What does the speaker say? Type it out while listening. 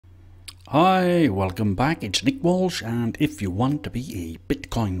Hi, welcome back. It's Nick Walsh, and if you want to be a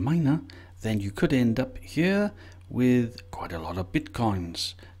Bitcoin miner, then you could end up here with quite a lot of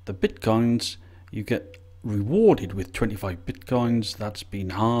Bitcoins. The Bitcoins, you get rewarded with 25 Bitcoins. That's been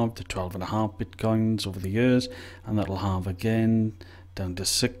halved to 12.5 Bitcoins over the years, and that'll halve again down to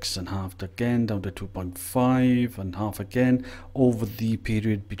 6 and halved again down to 2.5 and half again over the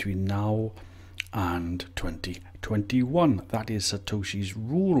period between now and 2021. That is Satoshi's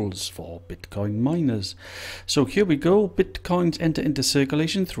rules for Bitcoin miners. So here we go. Bitcoins enter into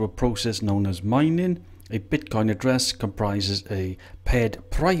circulation through a process known as mining. A Bitcoin address comprises a paired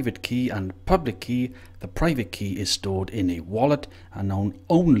private key and public key. The private key is stored in a wallet and known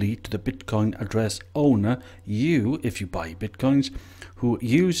only to the Bitcoin address owner, you, if you buy Bitcoins, who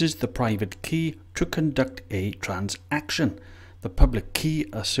uses the private key to conduct a transaction. The public key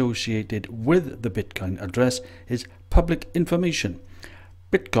associated with the Bitcoin address is public information.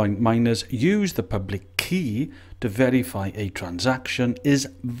 Bitcoin miners use the public key to verify a transaction is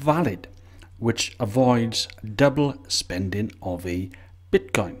valid, which avoids double spending of a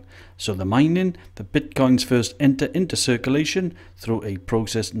Bitcoin. So the Bitcoins first enter into circulation through a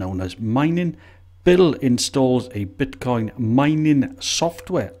process known as mining. Bill installs a Bitcoin mining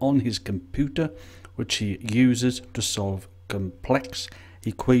software on his computer, which he uses to solve complex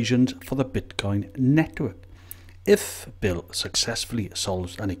equations for the Bitcoin network. If Bill successfully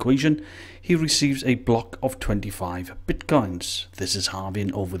solves an equation, he receives a block of 25 Bitcoins. This is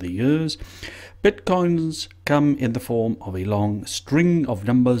halving over the years. Bitcoins come in the form of a long string of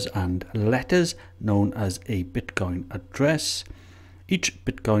numbers and letters known as a Bitcoin address. Each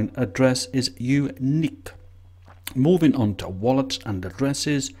Bitcoin address is unique. Moving on to wallets and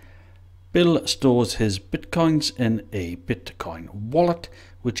addresses, Bill stores his Bitcoins in a Bitcoin wallet,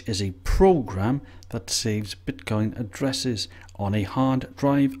 which is a program that saves Bitcoin addresses on a hard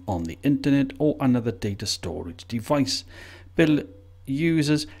drive on the internet or another data storage device. Bill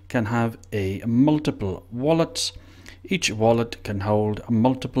users can have multiple wallets. Each wallet can hold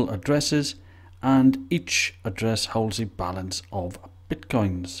multiple addresses, and each address holds a balance of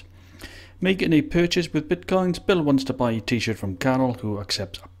Bitcoins. Making a purchase with Bitcoins, Bill wants to buy a t-shirt from Carol, who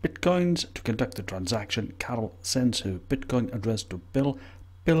accepts Bitcoins. To conduct the transaction, Carol sends her Bitcoin address to Bill.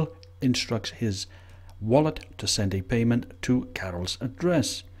 Bill instructs his wallet to send a payment to Carol's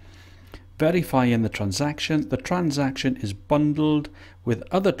address. Verifying the transaction is bundled with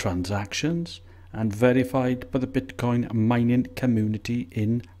other transactions and verified by the Bitcoin mining community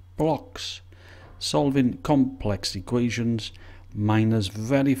in blocks. Solving complex equations, miners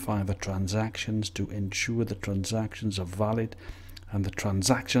verify the transactions to ensure the transactions are valid, and the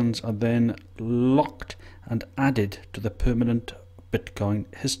transactions are then locked and added to the permanent Bitcoin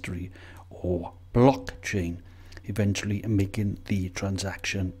history or blockchain, eventually making the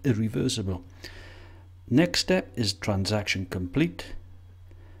transaction irreversible. Next step is transaction complete.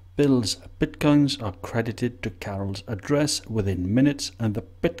 Bill's Bitcoins are credited to Carol's address within minutes, and the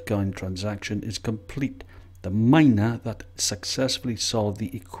Bitcoin transaction is complete. The miner that successfully solved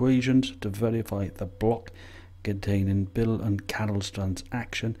the equations to verify the block containing Bill and Carol's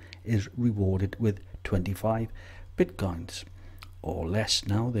transaction is rewarded with 25 Bitcoins, or less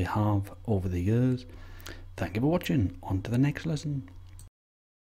now. They have over the years. Thank you for watching. On to the next lesson.